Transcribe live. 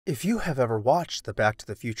If you have ever watched the Back to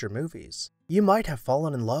the Future movies, you might have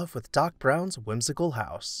fallen in love with Doc Brown's whimsical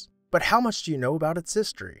house. But how much do you know about its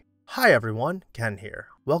history? Hi everyone, Ken here.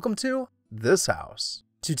 Welcome to This House.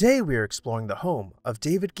 Today we are exploring the home of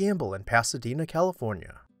David Gamble in Pasadena,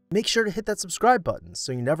 California. Make sure to hit that subscribe button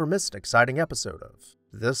so you never miss an exciting episode of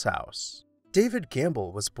This House. David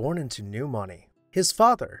Gamble was born into new money. His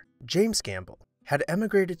father, James Gamble, had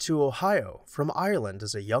emigrated to Ohio from Ireland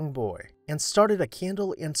as a young boy and started a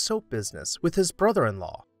candle and soap business with his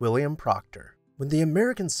brother-in-law, William Proctor. When the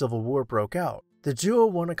American Civil War broke out, the duo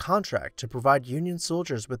won a contract to provide Union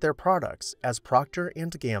soldiers with their products as Procter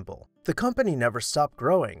and Gamble. The company never stopped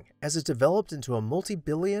growing as it developed into a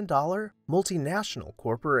multi-billion-dollar, multinational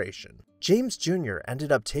corporation. James Jr.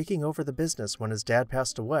 ended up taking over the business when his dad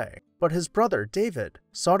passed away, but his brother, David,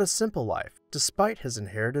 sought a simple life despite his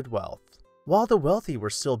inherited wealth. While the wealthy were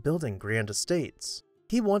still building grand estates,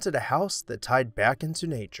 he wanted a house that tied back into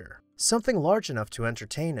nature, something large enough to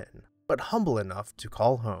entertain in, but humble enough to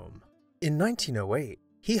call home. In 1908,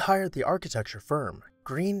 he hired the architecture firm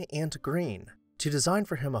Green and Green to design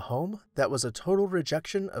for him a home that was a total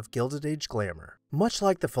rejection of Gilded Age glamour. Much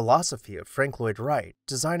like the philosophy of Frank Lloyd Wright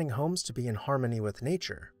designing homes to be in harmony with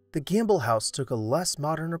nature, the Gamble house took a less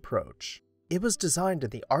modern approach. It was designed in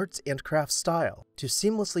the arts and crafts style to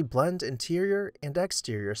seamlessly blend interior and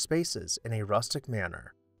exterior spaces in a rustic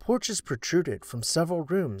manner. Porches protruded from several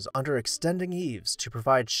rooms under extending eaves to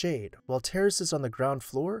provide shade, while terraces on the ground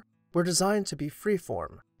floor were designed to be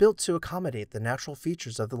freeform, built to accommodate the natural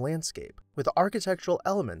features of the landscape, with architectural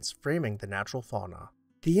elements framing the natural fauna.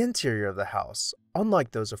 The interior of the house,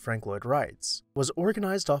 unlike those of Frank Lloyd Wright's, was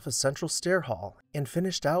organized off a central stair hall and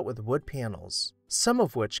finished out with wood panels, some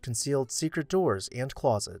of which concealed secret doors and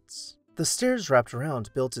closets. The stairs wrapped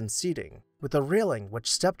around built-in seating, with a railing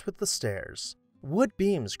which stepped with the stairs. Wood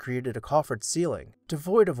beams created a coffered ceiling,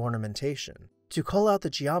 devoid of ornamentation, to call out the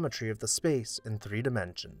geometry of the space in 3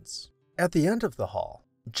 dimensions. At the end of the hall,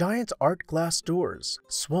 giant art glass doors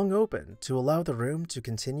swung open to allow the room to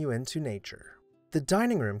continue into nature. The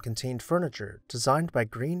dining room contained furniture designed by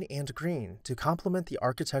Green and Green to complement the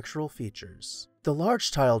architectural features. The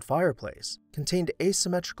large tiled fireplace contained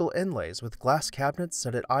asymmetrical inlays with glass cabinets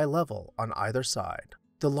set at eye level on either side.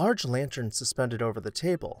 The large lantern suspended over the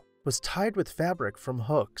table was tied with fabric from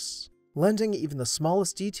hooks, lending even the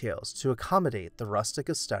smallest details to accommodate the rustic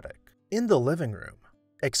aesthetic. In the living room,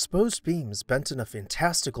 exposed beams bent in a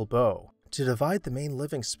fantastical bow to divide the main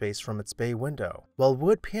living space from its bay window, while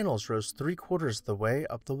wood panels rose 3/4 of the way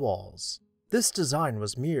up the walls. This design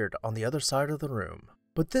was mirrored on the other side of the room,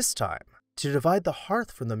 but this time to divide the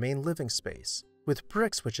hearth from the main living space, with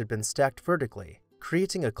bricks which had been stacked vertically,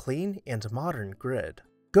 creating a clean and modern grid.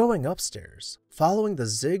 Going upstairs, following the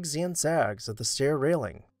zigs and zags of the stair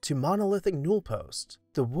railing to monolithic newel post,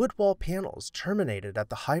 the wood wall panels terminated at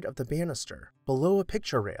the height of the banister, below a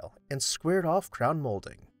picture rail and squared off crown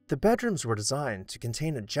molding. The bedrooms were designed to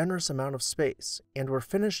contain a generous amount of space and were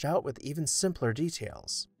finished out with even simpler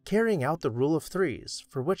details, carrying out the rule of 3s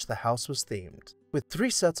for which the house was themed. With 3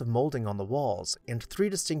 sets of molding on the walls and 3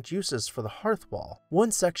 distinct uses for the hearth wall,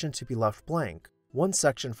 1 section to be left blank, 1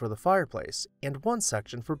 section for the fireplace, and 1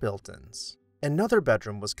 section for built-ins. Another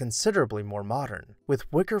bedroom was considerably more modern,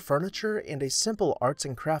 with wicker furniture and a simple arts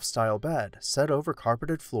and crafts style bed set over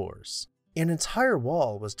carpeted floors. An entire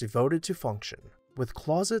wall was devoted to function, with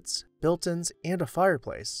closets, built-ins, and a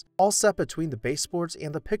fireplace, all set between the baseboards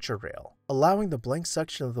and the picture rail, allowing the blank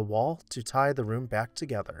section of the wall to tie the room back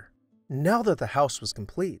together. Now that the house was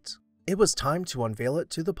complete, it was time to unveil it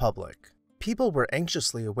to the public. People were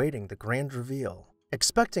anxiously awaiting the grand reveal,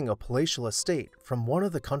 expecting a palatial estate from one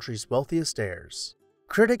of the country's wealthiest heirs.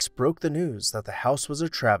 Critics broke the news that the house was a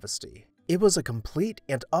travesty. It was a complete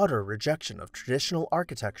and utter rejection of traditional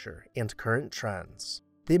architecture and current trends.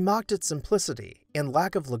 They mocked its simplicity and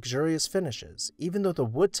lack of luxurious finishes, even though the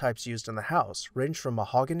wood types used in the house ranged from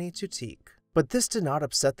mahogany to teak. But this did not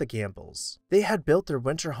upset the Gambles. They had built their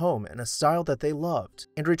winter home in a style that they loved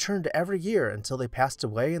and returned every year until they passed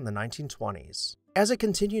away in the 1920s. As it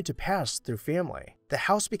continued to pass through family, the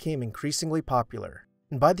house became increasingly popular,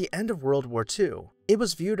 and by the end of World War II, it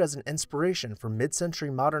was viewed as an inspiration for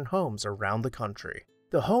mid-century modern homes around the country.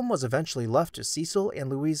 The home was eventually left to Cecil and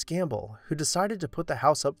Louise Gamble, who decided to put the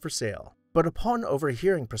house up for sale. But upon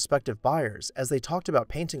overhearing prospective buyers as they talked about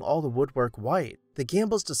painting all the woodwork white, the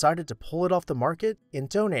Gambles decided to pull it off the market and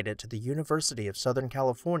donate it to the University of Southern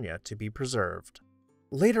California to be preserved.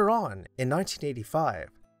 Later on, in 1985,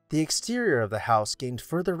 the exterior of the house gained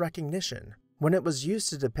further recognition when it was used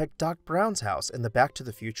to depict Doc Brown's house in the Back to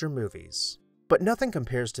the Future movies. But nothing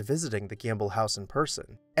compares to visiting the Gamble House in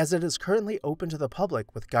person, as it is currently open to the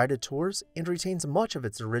public with guided tours and retains much of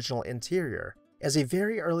its original interior as a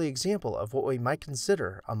very early example of what we might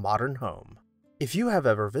consider a modern home. If you have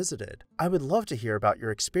ever visited, I would love to hear about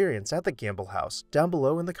your experience at the Gamble House down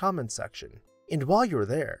below in the comments section. And while you're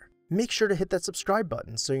there, make sure to hit that subscribe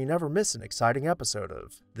button so you never miss an exciting episode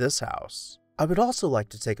of This House. I would also like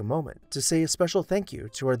to take a moment to say a special thank you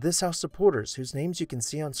to our This House supporters whose names you can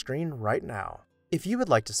see on screen right now. If you would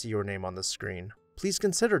like to see your name on this screen, please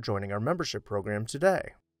consider joining our membership program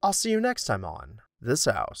today. I'll see you next time on This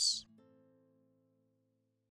House.